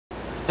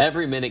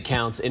Every minute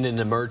counts in an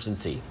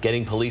emergency.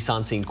 Getting police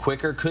on scene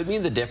quicker could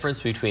mean the difference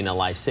between a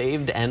life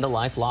saved and a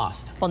life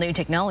lost. Well, new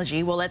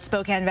technology will let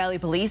Spokane Valley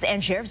Police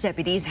and Sheriff's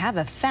deputies have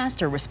a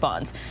faster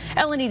response.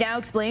 Eleni now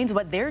explains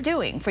what they're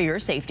doing for your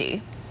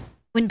safety.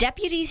 When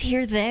deputies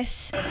hear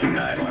this,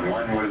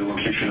 911, what is the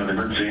location of the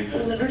emergency?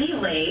 Liberty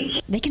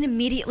Lake. They can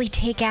immediately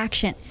take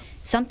action,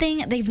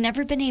 something they've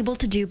never been able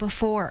to do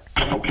before.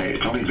 Okay,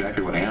 tell me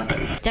exactly what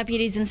happened.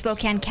 Deputies in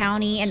Spokane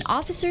County and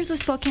officers with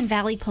Spokane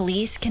Valley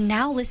Police can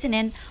now listen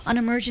in on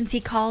emergency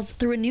calls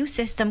through a new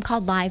system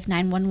called Live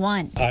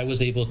 911. I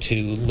was able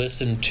to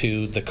listen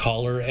to the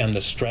caller and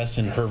the stress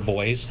in her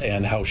voice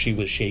and how she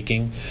was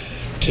shaking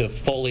to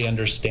fully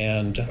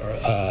understand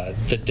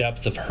the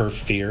depth of her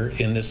fear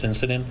in this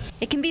incident.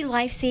 It can be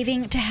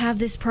life-saving to have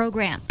this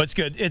program. It's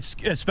good. It's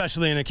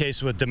especially in a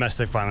case with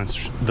domestic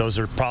violence. Those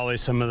are probably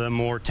some of the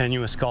more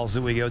tenuous calls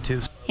that we go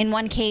to. In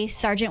one case,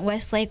 Sergeant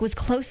Westlake was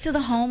close to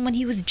the home when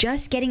he was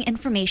just getting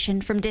information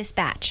from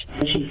dispatch.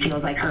 She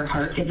feels like her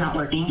heart is not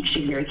working.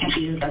 She's very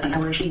confused, doesn't know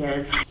where she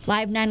is.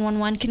 Live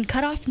 911 can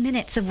cut off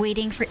minutes of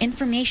waiting for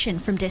information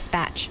from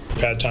dispatch. I've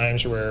had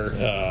times where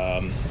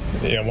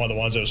one of the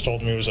ones that was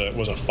told to me was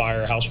a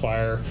fire, house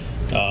fire,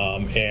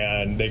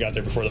 and they got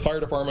there before the fire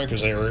department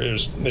because they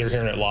were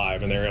hearing it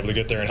live, and they were able to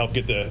get there and help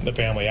get the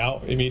family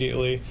out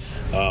immediately.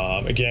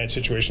 Again,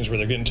 situations where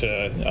they're getting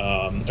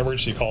to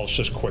emergency calls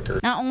just quicker.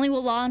 Not only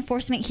will law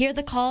enforcement hear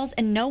the calls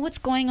and know what's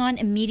going on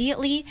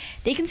immediately,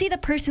 they can see the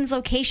person's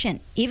location,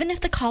 even if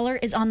the caller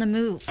is on the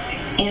move.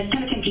 And it's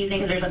kind of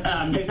confusing because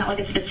there's not like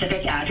a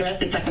specific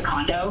address. It's like a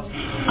condo.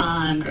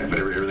 Okay, but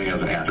everything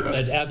has an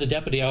address. As a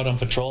deputy out on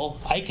patrol,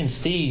 I can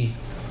see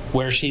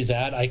where she's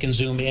at. I can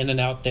zoom in and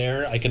out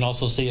there. I can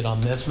also see it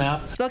on this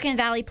map. Spokane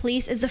Valley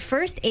Police is the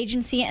first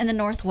agency in the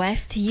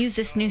Northwest to use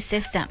this new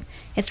system.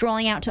 It's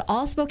rolling out to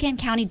all Spokane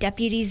County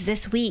deputies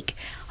this week,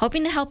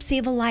 hoping to help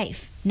save a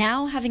life,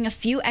 now having a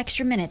few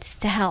extra minutes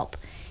to help.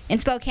 In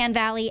Spokane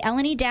Valley,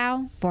 Eleni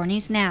Dow, 4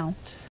 News Now.